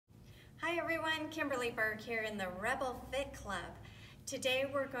everyone, Kimberly Berg here in the Rebel Fit Club. Today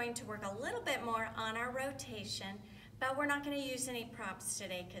we're going to work a little bit more on our rotation, but we're not going to use any props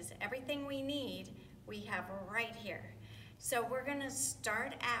today because everything we need we have right here. So we're going to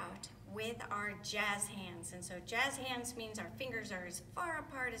start out with our jazz hands. And so jazz hands means our fingers are as far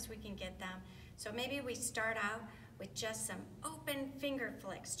apart as we can get them. So maybe we start out with just some open finger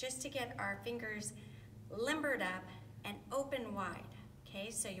flicks just to get our fingers limbered up and open wide. Okay,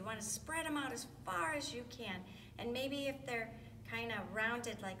 so you want to spread them out as far as you can. And maybe if they're kind of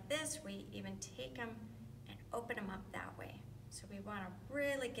rounded like this, we even take them and open them up that way. So we want to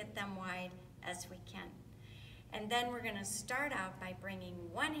really get them wide as we can. And then we're going to start out by bringing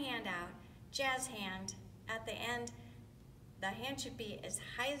one hand out, jazz hand. At the end, the hand should be as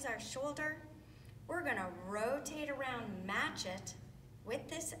high as our shoulder. We're going to rotate around, match it with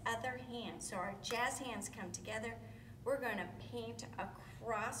this other hand. So our jazz hands come together. We're going to paint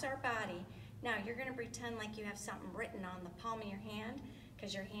across our body. Now you're going to pretend like you have something written on the palm of your hand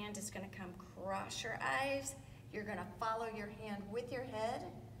because your hand is going to come across your eyes. You're going to follow your hand with your head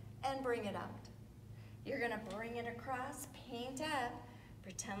and bring it out. You're going to bring it across, paint up,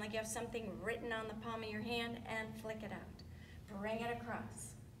 pretend like you have something written on the palm of your hand and flick it out. Bring it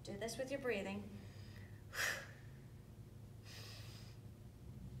across. Do this with your breathing.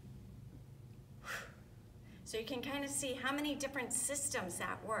 So you can kind of see how many different systems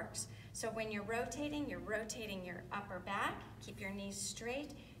that works. So when you're rotating your upper back, keep your knees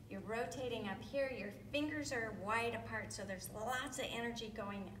straight. You're rotating up here, your fingers are wide apart, so there's lots of energy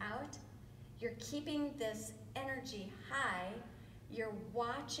going out. You're keeping this energy high. You're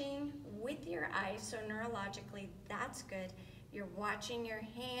watching with your eyes, so neurologically that's good. You're watching your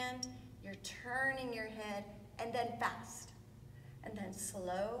hand, you're turning your head, and then fast. And then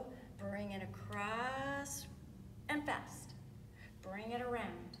slow, bring it across, and fast. Bring it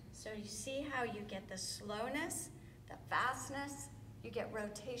around. So you see how you get the slowness, the fastness, you get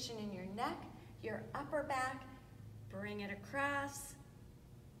rotation in your neck, your upper back, bring it across.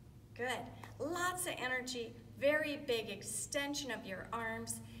 Good. Lots of energy, very big extension of your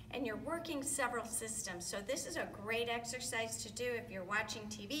arms, and you're working several systems. So this is a great exercise to do if you're watching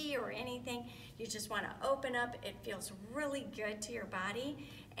TV or anything. You just want to open up. It feels really good to your body,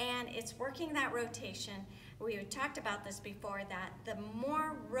 and it's working that rotation. We talked about this before, that the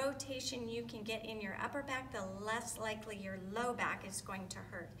more rotation you can get in your upper back, the less likely your low back is going to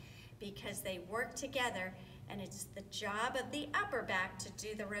hurt because they work together, and it's the job of the upper back to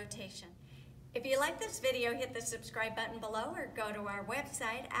do the rotation. If you like this video, hit the subscribe button below or go to our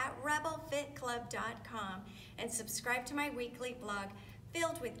website at rebelfitclub.com and subscribe to my weekly blog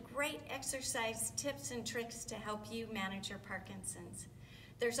filled with great exercise tips and tricks to help you manage your Parkinson's.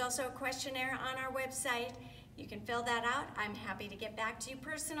 There's also a questionnaire on our website. You can fill that out. I'm happy to get back to you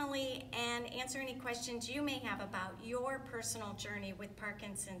personally and answer any questions you may have about your personal journey with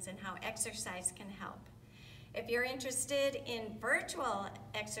Parkinson's and how exercise can help. If you're interested in virtual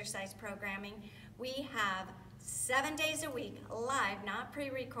exercise programming, we have 7 days a week, live, not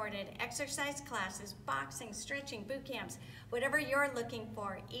pre-recorded, exercise classes, boxing, stretching, boot camps, whatever you're looking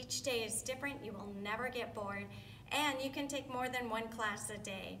for. Each day is different. You will never get bored. And you can take more than one class a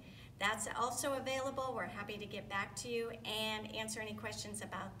day. That's also available. We're happy to get back to you and answer any questions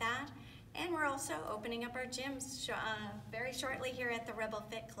about that. And we're also opening up our gyms very shortly here at the Rebel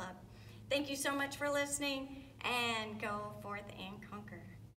Fit Club. Thank you so much for listening, and go forth and conquer.